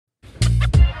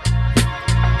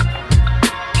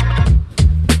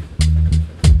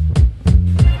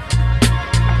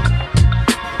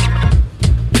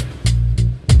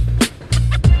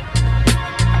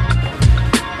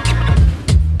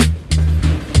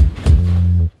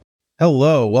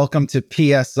Hello, welcome to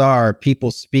PSR,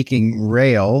 People Speaking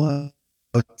Rail,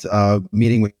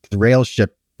 meeting with rail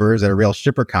shippers at a rail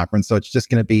shipper conference. So it's just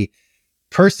going to be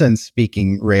person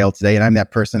speaking rail today. And I'm that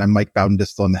person. I'm Mike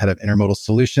Bowden-Distel. I'm the head of intermodal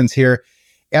solutions here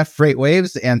at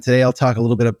FreightWaves. And today I'll talk a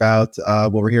little bit about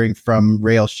what we're hearing from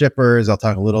rail shippers. I'll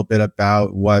talk a little bit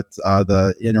about what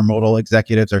the intermodal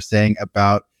executives are saying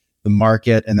about the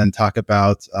market, and then talk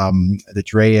about the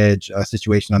drayage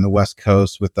situation on the West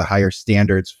Coast with the higher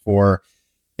standards for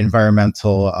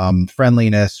environmental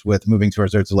friendliness with moving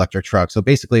towards those electric trucks. So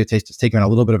basically, it's just taking a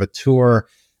little bit of a tour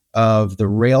of the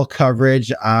rail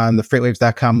coverage on the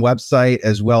freightwaves.com website,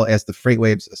 as well as the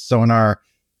FreightWaves Sonar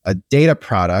data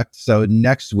product. So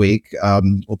next week,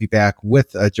 we'll be back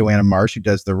with Joanna Marsh, who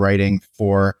does the writing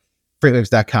for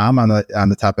freightwaves.com on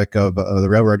the topic of the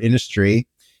railroad industry.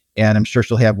 And I'm sure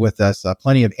she'll have with us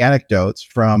plenty of anecdotes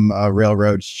from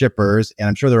railroad shippers, and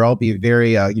I'm sure they'll all be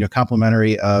very,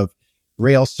 complimentary of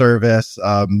rail service.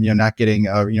 Not getting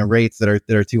rates that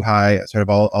are too high, sort of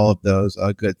all of those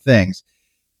good things.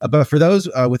 But for those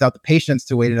without the patience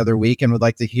to wait another week and would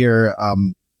like to hear,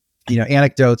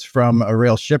 anecdotes from a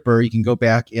rail shipper, you can go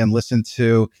back and listen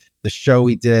to the show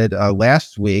we did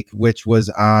last week, which was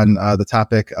on the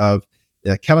topic of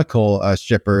chemical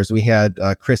shippers. We had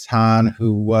Chris John,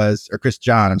 who was the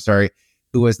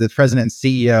president and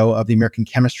CEO of the American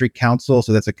Chemistry Council.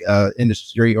 So that's a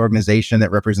industry organization that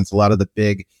represents a lot of the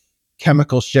big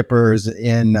chemical shippers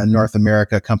in North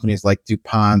America, companies like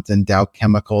DuPont and Dow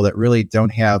Chemical that really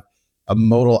don't have a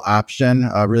modal option,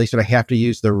 really sort of have to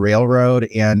use the railroad.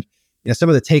 And some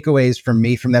of the takeaways from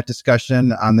me from that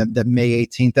discussion on the May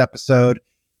 18th episode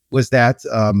was that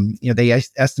they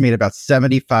estimate about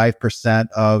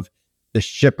 75% of the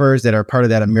shippers that are part of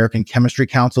that American Chemistry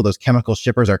Council, those chemical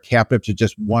shippers, are captive to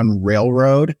just one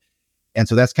railroad. And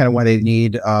so that's kind of why they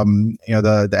need,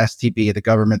 the STB, the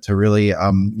government, to really,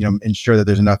 ensure that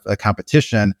there's enough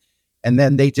competition. And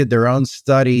then they did their own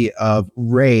study of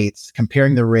rates,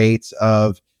 comparing the rates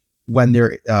of when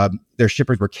their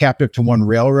shippers were captive to one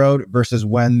railroad versus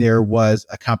when there was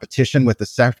a competition with the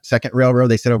second railroad.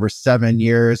 They said over 7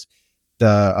 years,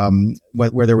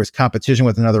 where there was competition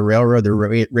with another railroad,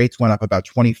 the rates went up about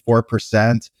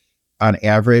 24% on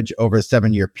average over a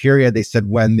 7-year period. They said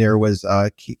when there was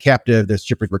the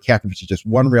shippers were captive to just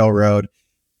one railroad,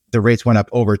 the rates went up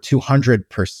over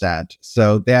 200%.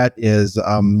 So that is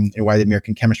why the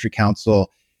American Chemistry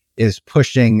Council is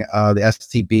pushing the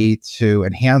STB to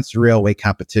enhance railway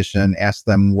competition, ask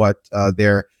them what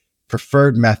their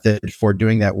preferred method for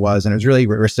doing that was. And it was really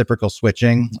reciprocal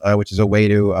switching, which is a way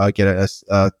to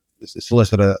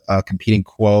solicit a competing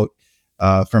quote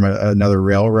from another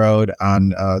railroad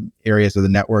on areas of the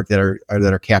network that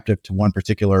are captive to one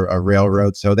particular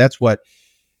railroad. So that's what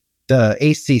the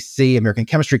ACC, American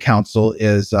Chemistry Council,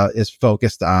 is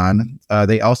focused on.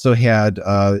 They also had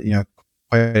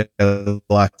quite a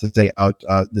lot to say out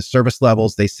the service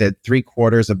levels. They said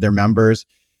 3/4 of their members,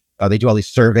 they do all these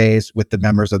surveys with the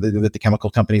members of the chemical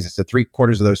companies. They said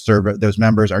 3/4 of those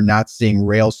members are not seeing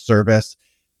rail service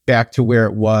back to where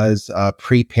it was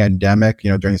pre-pandemic.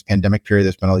 During this pandemic period,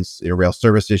 there's been all these rail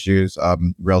service issues.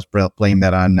 Rails blame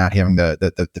that on not having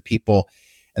the people.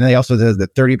 And they also said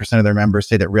that 30% of their members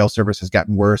say that rail service has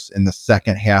gotten worse in the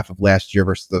second half of last year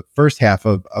versus the first half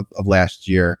of last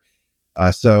year.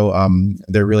 So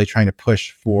they're really trying to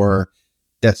push for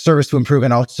that service to improve,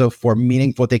 and also for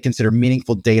what they consider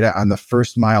meaningful data on the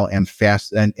first mile and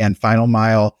final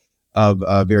mile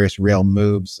of various rail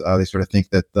moves. They sort of think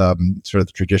that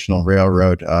the traditional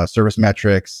railroad service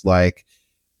metrics like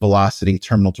velocity,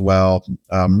 terminal dwell,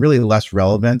 really less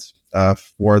relevant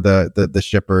for the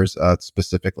shippers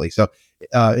specifically. So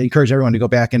I encourage everyone to go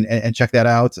back and check that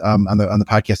out on the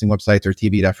podcasting websites or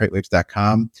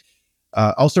tv.freightwaves.com.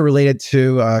 Also related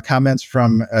to comments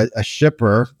from a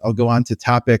shipper, I'll go on to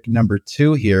topic number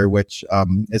 2 here, which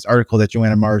is an article that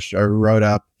Joanna Marsh wrote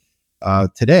up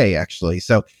today, actually.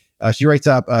 So she writes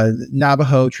up,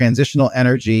 Navajo Transitional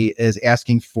Energy is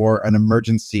asking for an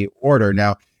emergency order.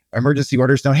 Now, emergency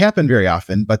orders don't happen very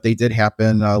often, but they did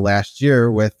happen last year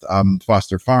with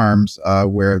Foster Farms,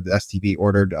 where the STB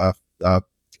ordered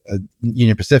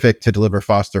Union Pacific to deliver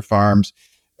Foster Farms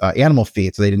animal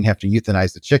feed, so they didn't have to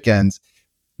euthanize the chickens.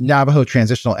 Navajo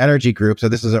Transitional Energy Group. So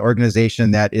this is an organization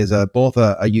that is both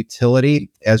a utility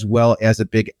as well as a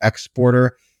big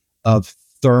exporter of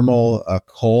thermal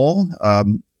coal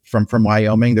from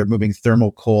Wyoming. They're moving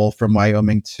thermal coal from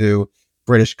Wyoming to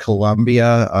British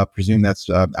Columbia. Presume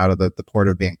that's out of the port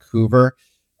of Vancouver.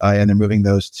 And they're moving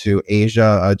those to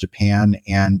Asia, Japan,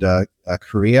 and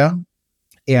Korea.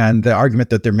 And the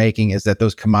argument that they're making is that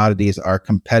those commodities are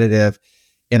competitive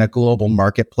in a global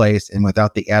marketplace and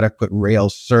without the adequate rail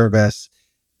service,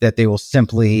 that they will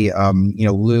simply,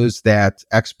 lose that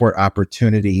export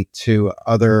opportunity to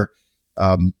other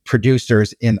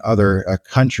producers in other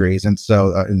countries, and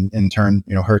so in turn,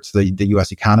 hurts the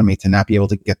U.S. economy to not be able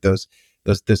to get those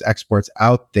exports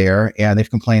out there. And they've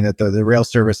complained that the rail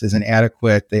service is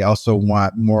inadequate. They also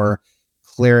want more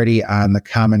clarity on the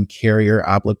common carrier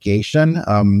obligation,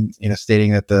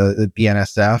 stating that the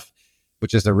BNSF,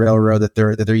 which is the railroad that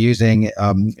they're using,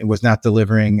 was not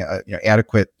delivering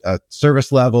adequate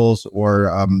service levels,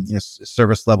 or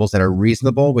service levels that are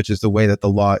reasonable, which is the way that the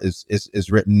law is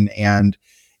written. And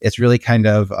it's really kind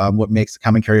of what makes the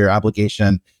common carrier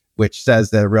obligation, which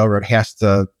says that a railroad has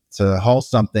to haul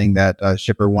something that a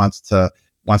shipper wants to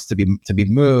be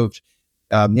moved.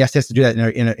 Yes, it has to do that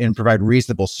and provide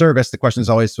reasonable service. The question is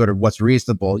always sort of what's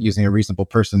reasonable, using a reasonable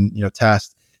person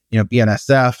test.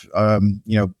 BNSF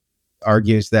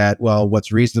argues that, well,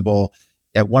 what's reasonable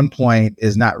at one point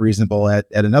is not reasonable at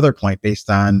another point, based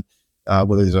on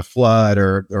whether there's a flood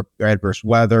or adverse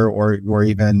weather, or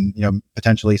even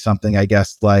potentially something, I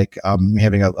guess, like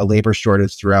having a labor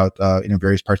shortage throughout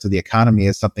various parts of the economy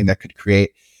is something that could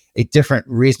create a different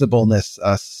reasonableness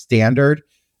standard.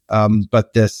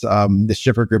 But this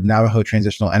shipper group, Navajo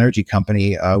Transitional Energy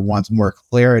Company, wants more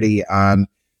clarity on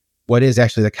what is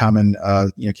actually the common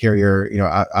carrier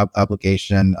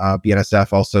obligation.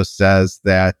 BNSF also says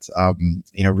that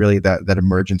really that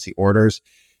emergency orders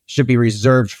should be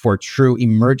reserved for true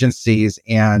emergencies,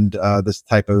 and this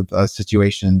type of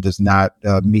situation does not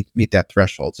meet that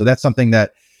threshold. So that's something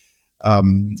that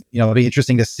it'll be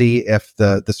interesting to see if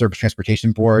the Surface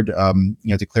Transportation Board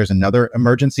declares another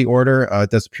emergency order.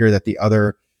 It does appear that the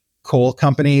other coal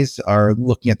companies are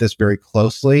looking at this very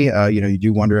closely. You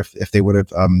do wonder if they would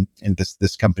have, in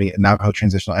this company, Navajo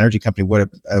Transitional Energy Company, would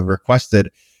have requested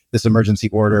this emergency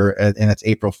order in its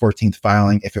April 14th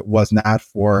filing if it was not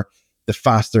for the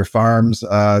Foster Farms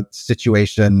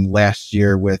situation last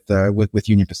year with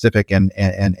Union Pacific and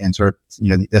sort of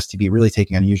the STB really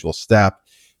taking an unusual step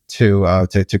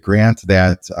to grant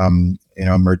that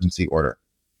emergency order.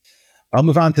 I'll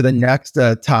move on to the next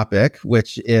topic,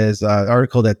 which is an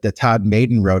article that Todd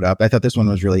Maiden wrote up. I thought this one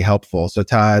was really helpful. So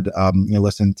Todd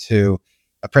listened to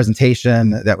a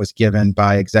presentation that was given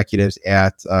by executives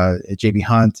at J.B.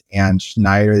 Hunt and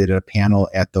Schneider. They did a panel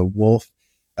at the Wolf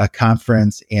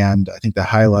conference, and I think the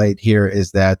highlight here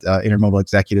is that intermodal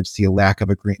executives see a lack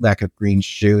of green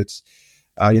shoots.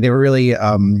 They were really,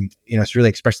 it's really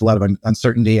expressed a lot of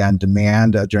uncertainty on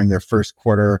demand during their first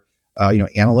quarter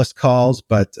analyst calls,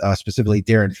 but specifically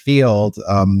Darren Field,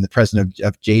 the president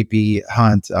of JB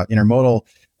Hunt Intermodal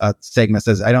segment,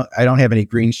 says, "I don't have any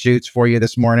green shoots for you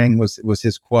this morning," was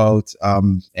his quote.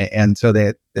 And so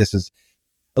this is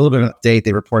a little bit of an update.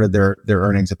 They reported their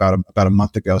earnings about a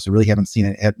month ago, so really haven't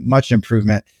seen much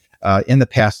improvement in the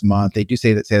past month. They do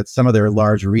say that some of their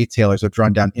large retailers have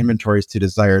drawn down inventories to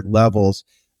desired levels,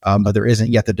 but there isn't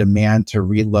yet the demand to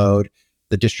reload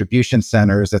the distribution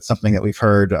centers. That's something that we've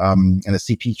heard in the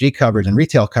CPG coverage and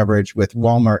retail coverage, with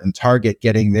Walmart and Target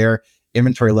getting their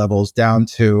inventory levels down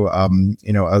to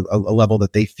a level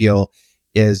that they feel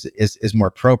is more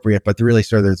appropriate. But really,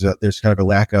 sort of there's kind of a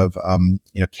lack of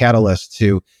catalyst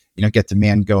to get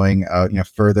demand going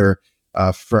further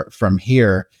from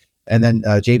here. And then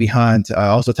JB Hunt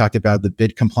also talked about the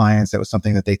bid compliance. That was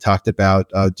something that they talked about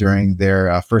during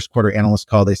their first quarter analyst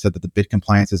call. They said that the bid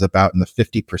compliance is about in the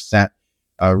 50%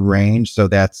 range. So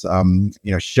that's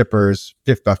shippers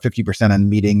about 50% on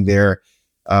meeting their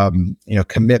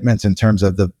commitments in terms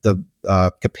of the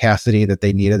capacity that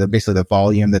they needed. Basically, the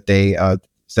volume that they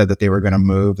said that they were going to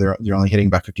move. They're only hitting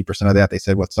about 50% of that. They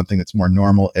said what's something that's more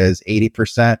normal is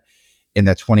 80% in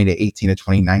that 2018 to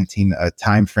 2019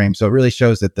 timeframe. So it really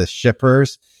shows that the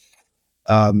shippers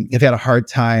have had a hard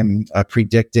time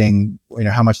predicting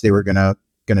how much they were going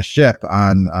to ship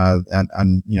on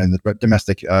the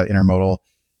domestic intermodal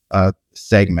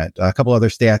segment. A couple other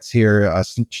stats here.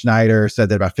 Schneider said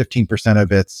that about 15%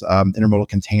 of its intermodal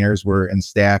containers were in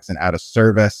stacks and out of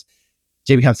service.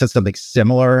 JB Hunt said something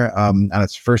similar on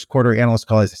its first quarter analyst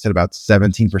call. As I said, about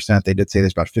 17%. They did say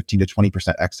there's about 15 to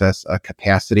 20% excess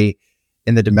capacity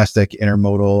in the domestic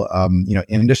intermodal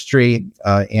industry,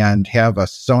 and have a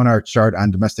sonar chart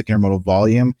on domestic intermodal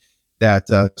volume that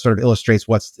sort of illustrates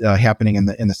what's happening in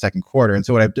the second quarter. And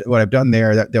so what I've done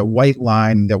there, that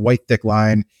white thick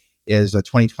line is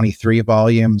 2023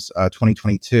 volumes.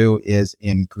 2022 is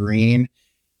in green,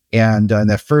 and in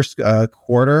the first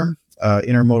quarter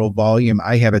intermodal volume,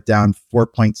 I have it down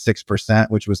 4.6%,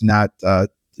 which was not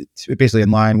basically in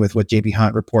line with what JB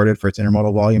Hunt reported for its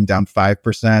intermodal volume, down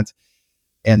 5%.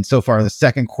 And so far in the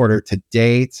second quarter to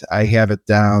date, I have it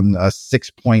down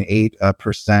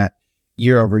 6.8%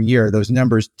 year over year. Those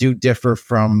numbers do differ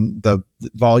from the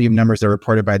volume numbers that are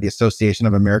reported by the Association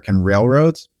of American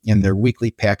Railroads in their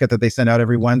weekly packet that they send out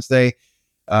every Wednesday.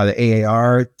 The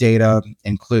AAR data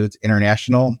includes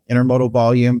international intermodal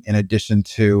volume in addition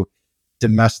to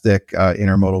domestic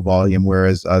intermodal volume,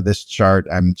 whereas this chart,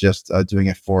 I'm just doing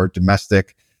it for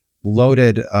domestic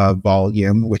loaded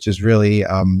volume, which is really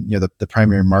the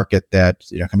primary market that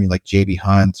companies like JB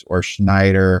Hunt or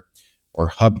Schneider or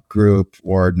Hub Group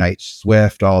or Knight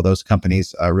Swift, all those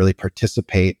companies really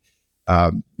participate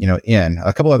in.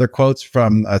 A couple other quotes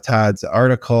from Todd's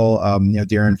article.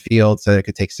 Darren Field said it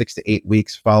could take 6 to 8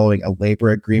 weeks following a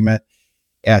labor agreement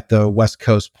at the West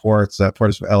Coast ports,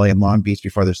 ports of LA and Long Beach,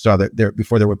 before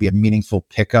there would be a meaningful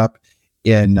pickup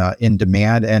in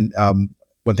demand. And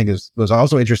one thing was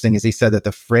also interesting is he said that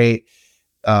the freight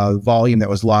volume that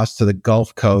was lost to the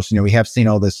Gulf Coast, we have seen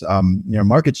all this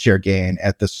market share gain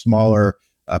at the smaller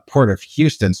port of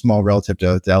Houston, small relative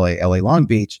to LA Long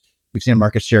Beach. We've seen a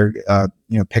market share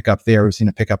pick up there. We've seen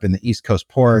a pickup in the East Coast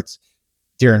ports.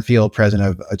 Darren Field, president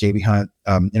of JB Hunt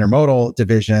Intermodal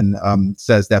Division,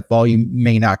 says that volume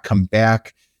may not come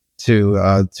back to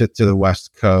the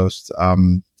West Coast.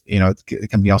 It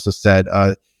can be also said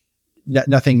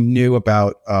nothing new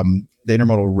about the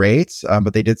intermodal rates,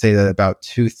 but they did say that about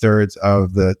 2/3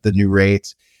 of the new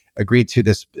rates agreed to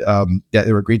this that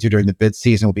they were agreed to during the bid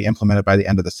season will be implemented by the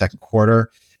end of the second quarter.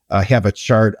 I have a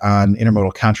chart on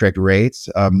intermodal contract rates.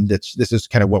 This is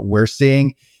kind of what we're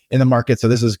seeing in the market. So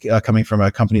this is coming from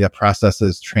a company that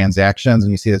processes transactions,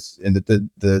 and you see this in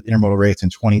the intermodal rates in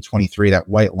 2023. That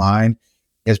white line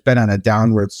has been on a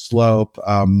downward slope.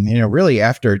 Really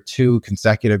after 2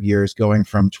 consecutive years, going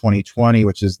from 2020,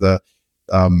 which is the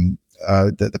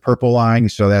purple line,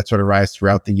 so that sort of rise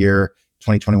throughout the year.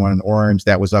 2021 in orange,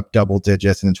 that was up double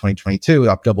digits, and in 2022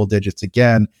 up double digits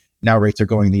again. Now rates are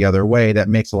going the other way. That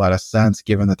makes a lot of sense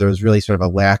given that there was really sort of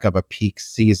a lack of a peak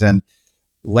season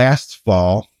last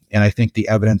fall. And I think the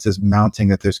evidence is mounting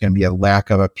that there's going to be a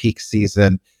lack of a peak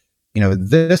season,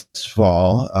 this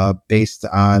fall, based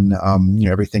on,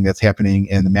 everything that's happening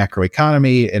in the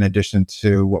macroeconomy, in addition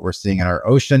to what we're seeing in our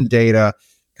ocean data,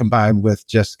 combined with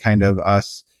just kind of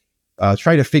us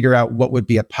trying to figure out what would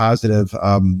be a positive,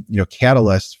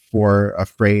 catalyst for a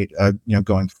freight,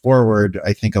 going forward.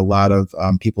 I think a lot of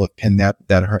people have pinned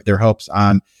their hopes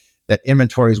on that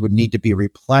inventories would need to be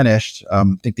replenished. I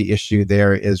think the issue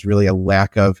there is really a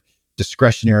lack of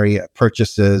discretionary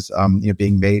purchases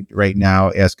being made right now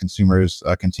as consumers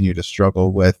continue to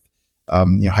struggle with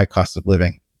high costs of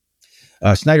living.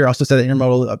 Schneider also said that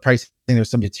intermodal pricing, there's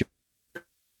some deterioration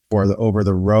for the over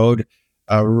the road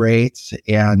rates,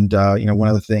 and one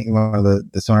of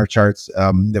the sonar charts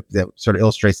that sort of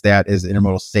illustrates that is the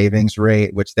intermodal savings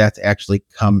rate, which that's actually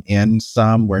come in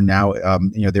some. Where now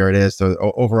there it is. So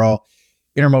overall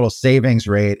intermodal savings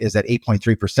rate is at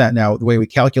 8.3%. Now, the way we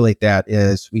calculate that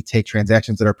is we take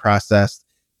transactions that are processed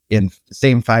in the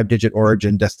same 5-digit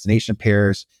origin destination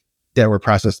pairs that were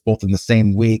processed both in the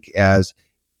same week as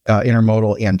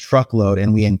intermodal and truckload,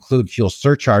 and we include fuel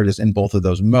surcharges in both of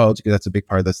those modes because that's a big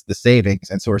part of the savings.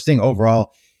 And so we're seeing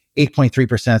overall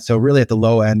 8.3%. So really at the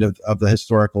low end of the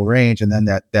historical range. And then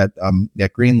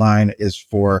that green line is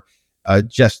for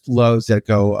just loads that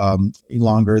go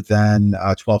longer than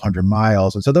 1,200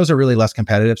 miles. And so those are really less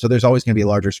competitive. So there's always going to be a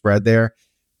larger spread there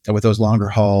with those longer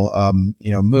haul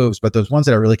moves. But those ones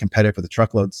that are really competitive for the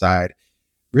truckload side,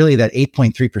 really that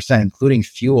 8.3%, including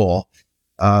fuel,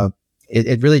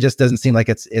 it really just doesn't seem like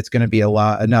it's going to be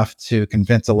enough to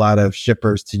convince a lot of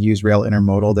shippers to use rail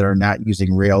intermodal that are not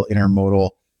using rail intermodal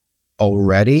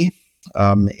already.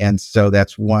 And so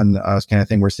that's one kind of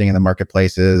thing we're seeing in the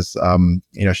marketplace is,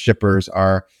 shippers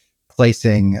are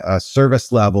placing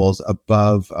service levels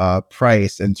above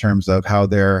price in terms of how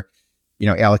they're,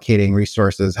 allocating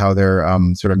resources, how they're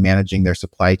sort of managing their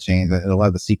supply chains. And a lot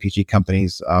of the CPG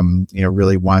companies,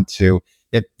 really want to,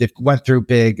 they've went through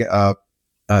big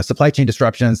supply chain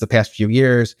disruptions the past few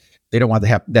years. They don't want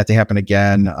that to happen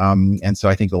again. And so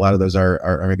I think a lot of those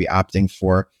are maybe opting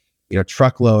for,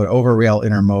 truckload over rail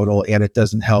intermodal, and it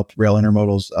doesn't help rail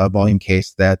intermodal's volume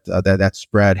case that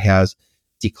spread has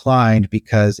declined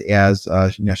because, as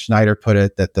Schneider put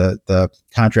it, that the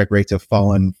contract rates have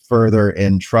fallen further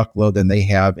in truckload than they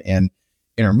have in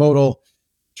intermodal.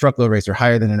 Truckload rates are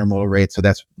higher than intermodal rates, so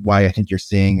that's why I think you're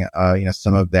seeing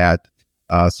some of that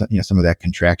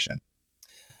contraction.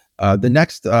 The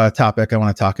next topic I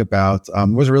want to talk about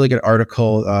was a really good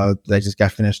article that I just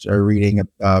got finished reading,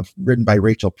 written by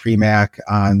Rachel Premack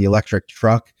on the electric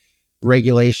truck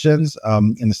regulations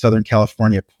in the Southern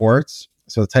California ports.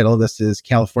 So the title of this is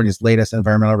California's latest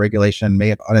environmental regulation may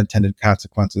have unintended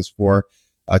consequences for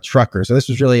truckers. So this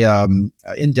was really an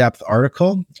in-depth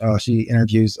article. She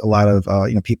interviews a lot of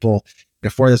people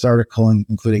for this article,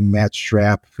 including Matt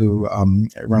Schrapp, who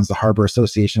runs the Harbor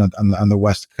Association on the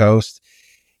West Coast.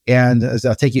 And as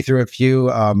I'll take you through a few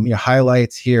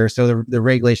highlights here. So the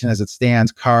regulation as it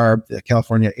stands, CARB, the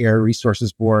California Air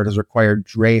Resources Board, has required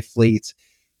dray fleets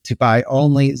to buy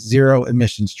only zero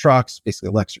emissions trucks, basically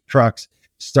electric trucks,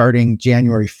 starting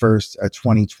January 1st,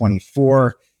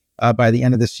 2024. By the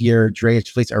end of this year, drayage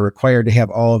fleets are required to have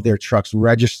all of their trucks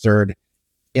registered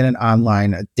in an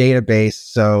online database,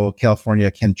 so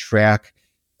California can track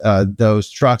those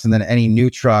trucks, and then any new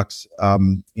trucks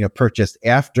purchased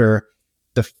after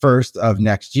the first of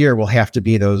next year will have to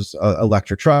be those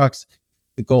electric trucks.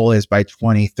 The goal is by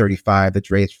 2035, the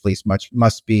drayage fleets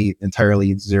must be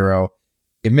entirely zero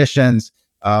emissions.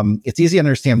 It's easy to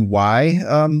understand why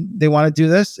they want to do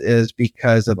this is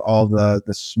because of all the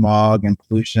smog and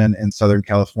pollution in Southern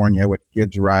California, which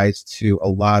gives rise to a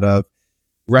lot of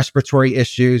respiratory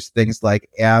issues, things like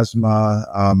asthma,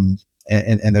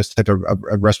 and those types of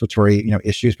respiratory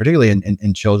issues, particularly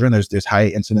in children. There's high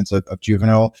incidence of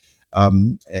juvenile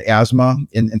asthma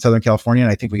in Southern California,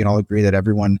 and I think we can all agree that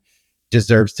everyone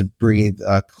deserves to breathe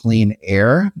clean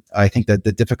air. I think that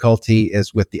the difficulty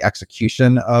is with the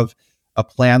execution of a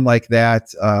plan like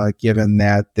that, given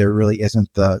that there really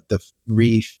isn't the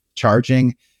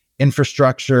recharging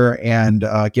infrastructure, and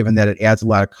given that it adds a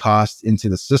lot of cost into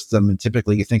the system. And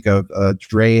typically you think of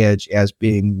drayage as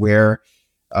being where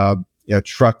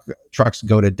trucks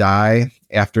go to die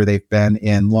after they've been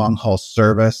in long haul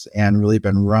service and really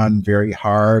been run very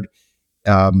hard.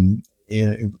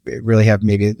 Really have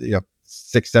maybe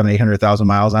 6, 7, 800,000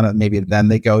 miles on it. Maybe then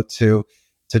they go to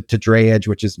drayage,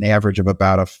 which is an average of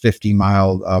about a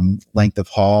 50-mile length of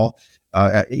haul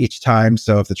each time.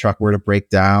 So if the truck were to break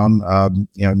down,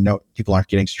 no people aren't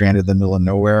getting stranded in the middle of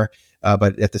nowhere.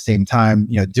 But at the same time,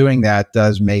 doing that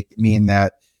does mean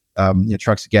that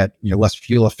trucks get less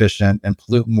fuel efficient and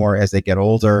pollute more as they get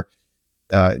older.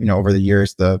 Over the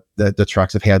years, the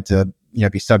trucks have had to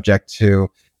be subject to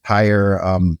higher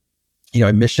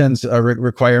emissions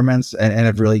requirements, and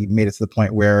have really made it to the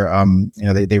point where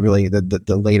they really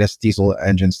the latest diesel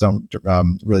engines don't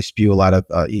really spew a lot of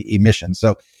emissions.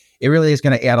 So it really is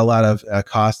going to add a lot of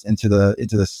cost into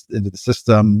the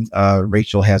system.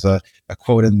 Rachel has a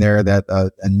quote in there that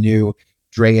a new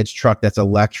drayage truck that's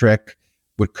electric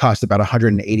would cost about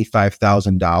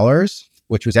 $185,000,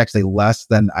 which was actually less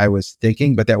than I was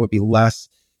thinking, but that would be less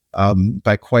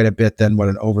by quite a bit than what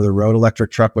an over-the-road electric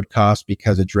truck would cost,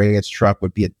 because a drayage truck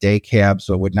would be a day cab,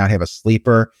 so it would not have a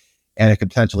sleeper, and it could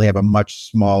potentially have a much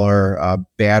smaller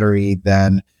battery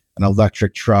than an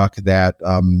electric truck that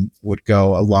would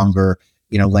go a longer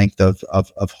length of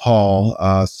haul.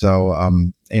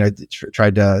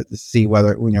 Tried to see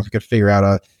whether if we could figure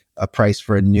out a price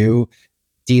for a new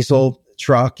diesel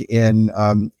truck in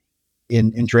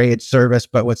drayage service.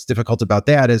 But what's difficult about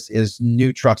that is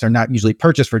new trucks are not usually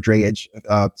purchased for drayage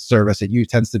service. It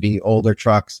tends to be older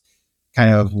trucks,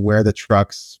 kind of where the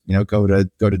trucks go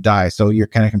to die. So you're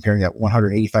kind of comparing that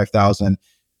 $185,000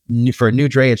 for a new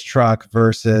drayage truck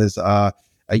versus a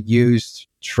used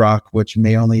truck, which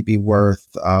may only be worth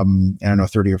 $30,000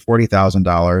 or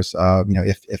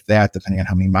 $40,000. If that, depending on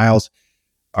how many miles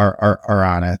are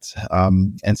on it.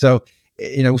 And so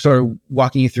sort of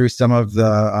walking you through some of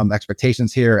the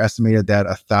expectations here. Estimated that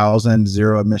 1,000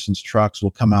 zero emissions trucks will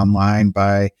come online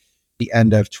by the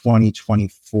end of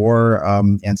 2024,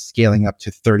 and scaling up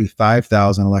to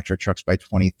 35,000 electric trucks by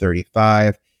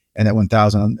 2035. And that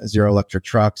 1,000 zero electric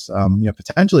trucks,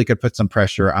 potentially could put some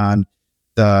pressure on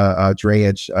the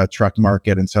drayage truck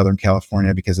market in Southern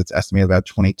California, because it's estimated about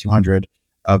 2,200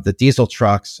 of the diesel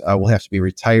trucks will have to be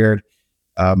retired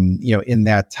in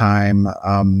that time.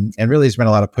 And really there's been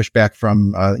a lot of pushback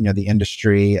from, the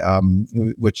industry,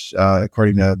 which,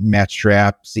 according to Matt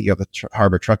Schrapp, CEO of the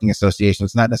Harbor Trucking Association,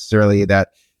 it's not necessarily that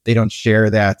they don't share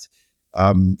that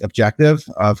objective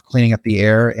of cleaning up the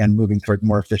air and moving toward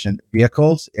more efficient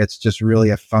vehicles. It's just really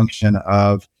a function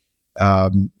of,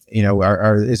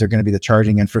 is there going to be the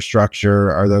charging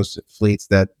infrastructure? Are those fleets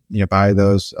that, buy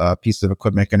those pieces of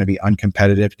equipment going to be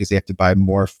uncompetitive because they have to buy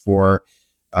more for,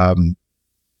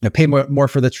 pay more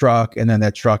for the truck, and then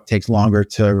that truck takes longer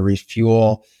to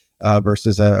refuel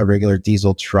versus a regular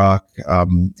diesel truck.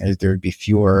 There'd be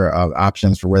fewer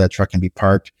options for where that truck can be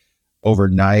parked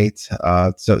overnight.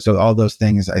 So all those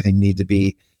things I think need to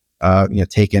be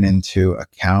taken into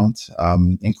account,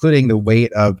 including the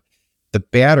weight of the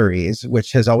batteries,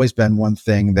 which has always been one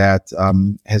thing that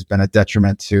has been a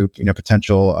detriment to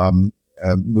potential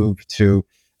move to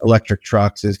electric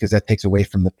trucks is because that takes away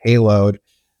from the payload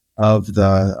of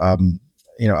the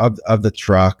of the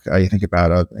truck. You think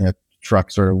about a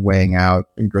truck sort of weighing out,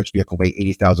 a gross vehicle weigh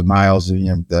 80,000 miles.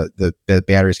 The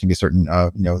batteries can be certain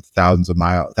thousands of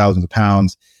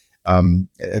pounds.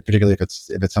 Particularly if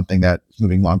it's something that's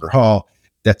moving longer haul,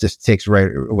 that just takes right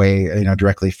away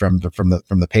directly from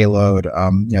the payload.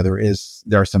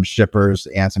 There are some shippers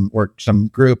and some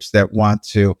groups that want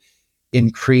to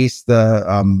increase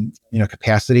the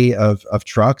capacity of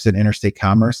trucks and interstate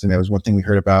commerce. And that was one thing we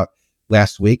heard about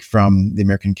last week from the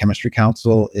American Chemistry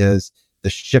Council is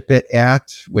the Ship It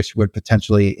Act, which would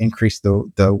potentially increase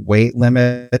the weight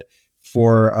limit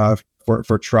for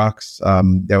trucks.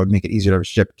 That would make it easier to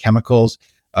ship chemicals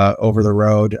over the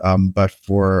road. But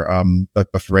for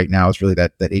right now, it's really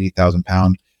that 80,000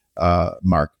 pound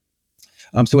mark.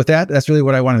 So with that, that's really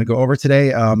what I wanted to go over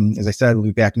today. As I said, we'll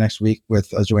be back next week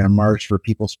with Joanna March for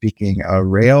People Speaking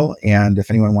Rail. And if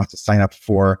anyone wants to sign up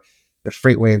for the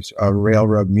FreightWaves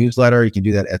Railroad newsletter, you can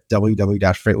do that at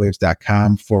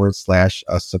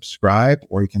www.freightwaves.com/subscribe,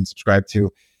 or you can subscribe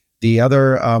to the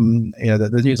other,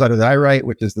 the newsletter that I write,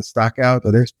 which is the Stock Out. Oh,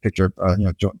 there's a picture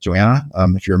of, Joanna,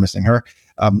 if you're missing her.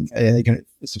 And you can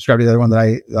subscribe to the other one that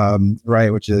I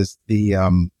write, which is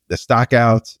the Stock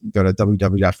Out. Go to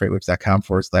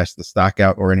www.freightwaves.com/the Stock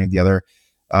Out, or any of the other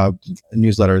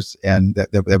newsletters and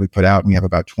that we put out. And we have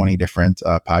about 20 different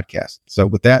podcasts. So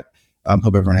with that,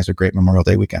 hope everyone has a great Memorial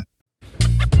Day weekend.